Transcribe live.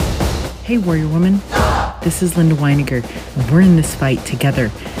Hey, Warrior Woman. This is Linda Weiniger, and we're in this fight together.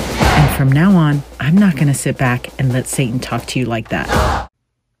 And from now on, I'm not going to sit back and let Satan talk to you like that.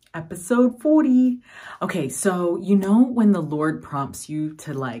 Episode 40. Okay, so you know when the Lord prompts you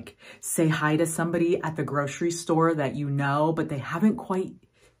to say hi to somebody at the grocery store that you know, but they haven't quite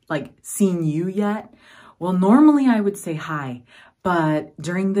seen you yet? Well, normally I would say hi, but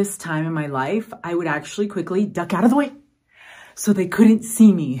during this time in my life, I would actually quickly duck out of the way so they couldn't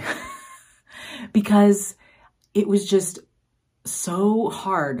see me because it was just so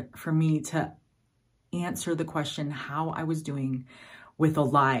hard for me to answer the question how I was doing with a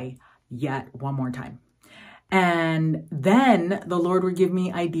lie yet one more time. And then the Lord would give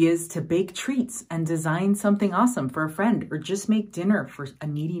me ideas to bake treats and design something awesome for a friend, or just make dinner for a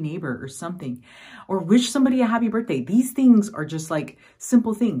needy neighbor or something, or wish somebody a happy birthday. These things are just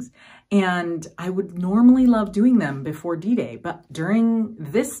simple things. And I would normally love doing them before D-Day, but during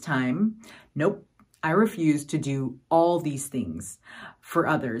this time, nope. I refused to do all these things for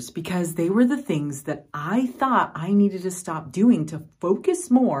others because they were the things that I thought I needed to stop doing to focus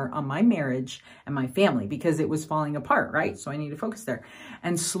more on my marriage and my family because it was falling apart, right? So I need to focus there.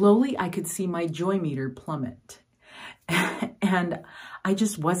 And slowly I could see my joy meter plummet. And I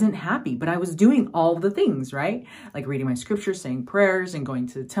just wasn't happy, but I was doing all the things, right? Like reading my scripture, saying prayers, and going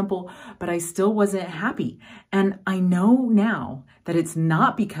to the temple, but I still wasn't happy. And I know now that it's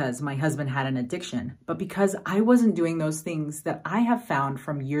not because my husband had an addiction, but because I wasn't doing those things that I have found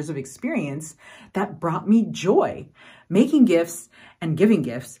from years of experience that brought me joy. Making gifts and giving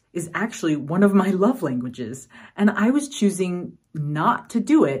gifts is actually one of my love languages. And I was choosing not to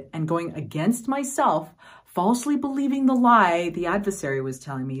do it and going against myself, falsely believing the lie the adversary was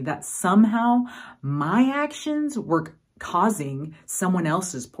telling me that somehow my actions were causing someone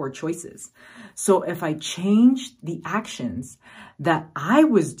else's poor choices. So if I changed the actions that I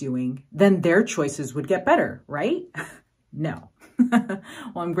was doing, then their choices would get better, right? No. Well,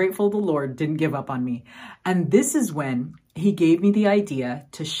 I'm grateful the Lord didn't give up on me. And this is when he gave me the idea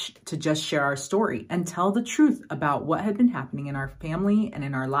to just share our story and tell the truth about what had been happening in our family and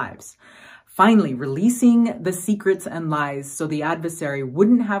in our lives. Finally, releasing the secrets and lies so the adversary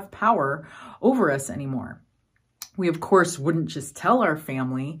wouldn't have power over us anymore. We, of course, wouldn't just tell our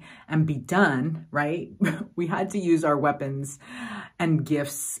family and be done, right? We had to use our weapons and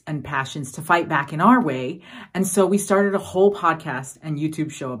gifts and passions to fight back in our way. And so we started a whole podcast and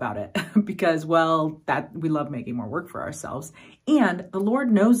YouTube show about it because, well, that we love making more work for ourselves. And the Lord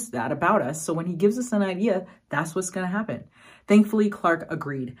knows that about us. So when he gives us an idea, that's what's going to happen. Thankfully, Clark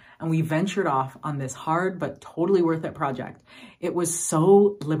agreed, and we ventured off on this hard but totally worth it project. It was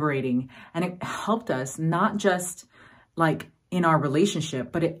so liberating, and it helped us not just in our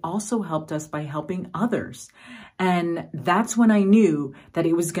relationship, but it also helped us by helping others. And that's when I knew that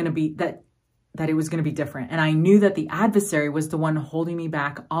it was going to be that it was going to be different. And I knew that the adversary was the one holding me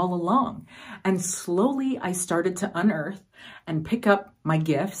back all along. And slowly I started to unearth and pick up my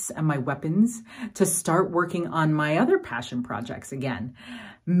gifts and my weapons to start working on my other passion projects again.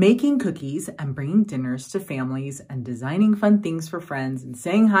 Making cookies and bringing dinners to families and designing fun things for friends and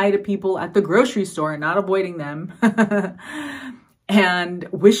saying hi to people at the grocery store and not avoiding them and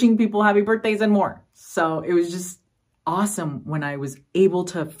wishing people happy birthdays and more. So it was just awesome when I was able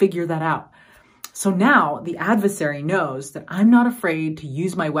to figure that out. So now the adversary knows that I'm not afraid to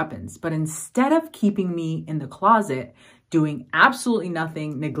use my weapons, but instead of keeping me in the closet, doing absolutely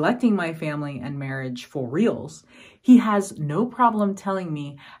nothing, neglecting my family and marriage for reals, he has no problem telling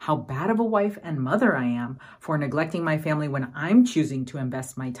me how bad of a wife and mother I am for neglecting my family when I'm choosing to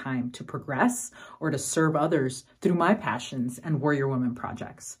invest my time to progress or to serve others through my passions and warrior woman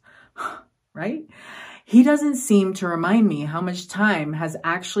projects, right? He doesn't seem to remind me how much time has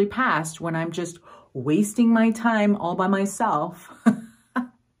actually passed when I'm just wasting my time all by myself,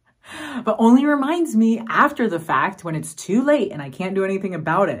 but only reminds me after the fact when it's too late and I can't do anything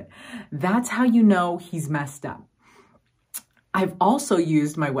about it. That's how you know he's messed up. I've also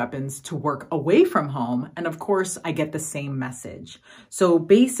used my weapons to work away from home, and of course I get the same message. So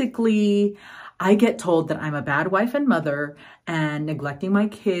basically, I get told that I'm a bad wife and mother and neglecting my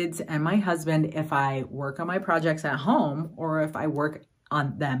kids and my husband if I work on my projects at home or if I work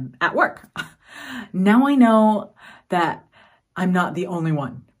on them at work. Now I know that I'm not the only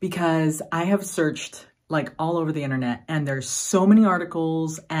one because I have searched all over the internet, and there's so many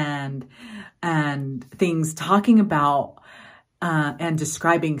articles and things talking about and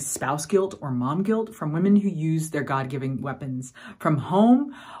describing spouse guilt or mom guilt from women who use their God-given weapons from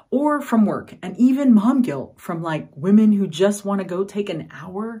home or from work, and even mom guilt from women who just want to go take an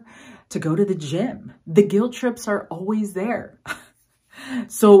hour to go to the gym. The guilt trips are always there.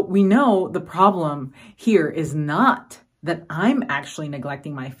 So we know the problem here is not that I'm actually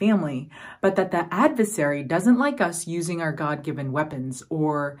neglecting my family, but that the adversary doesn't like us using our God-given weapons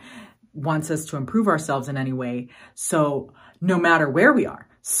or wants us to improve ourselves in any way. So no matter where we are.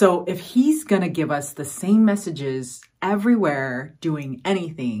 So if he's going to give us the same messages everywhere doing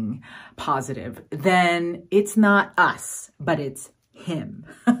anything positive, then it's not us, but it's him.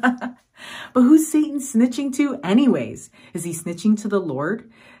 But who's Satan snitching to anyways? Is he snitching to the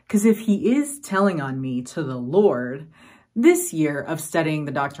Lord? Because if he is telling on me to the Lord, this year of studying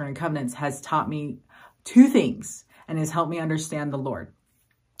the Doctrine and Covenants has taught me two things and has helped me understand the Lord.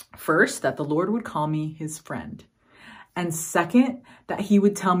 First, that the Lord would call me his friend. And second, that he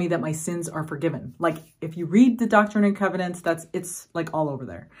would tell me that my sins are forgiven. Like if you read the Doctrine and Covenants, it's like all over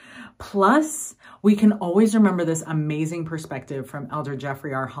there. Plus, we can always remember this amazing perspective from Elder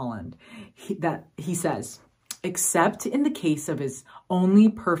Jeffrey R. Holland that he says, except in the case of his only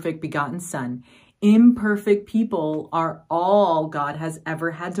perfect begotten son, imperfect people are all God has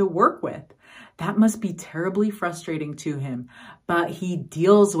ever had to work with. That must be terribly frustrating to him, but he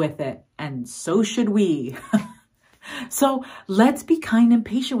deals with it, and so should we. So let's be kind and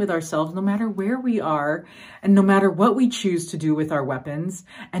patient with ourselves no matter where we are and no matter what we choose to do with our weapons,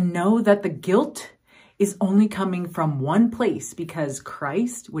 and know that the guilt is only coming from one place because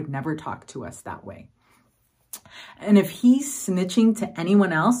Christ would never talk to us that way. And if he's snitching to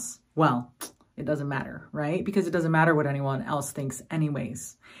anyone else, well, it doesn't matter, right? Because it doesn't matter what anyone else thinks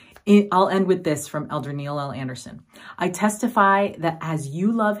anyways. I'll end with this from Elder Neil L. Anderson. I testify that as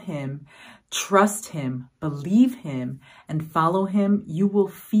you love him, trust him, believe him, and follow him, you will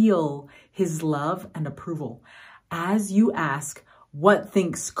feel his love and approval. As you ask, what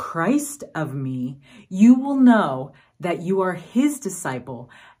thinks Christ of me, you will know that you are his disciple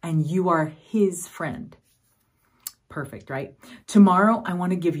and you are his friend. Perfect, right? Tomorrow, I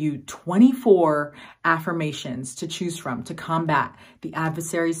want to give you 24 affirmations to choose from to combat the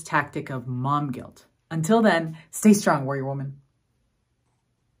adversary's tactic of mom guilt. Until then, stay strong, warrior woman.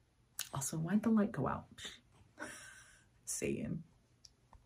 Also, why'd the light go out? Satan.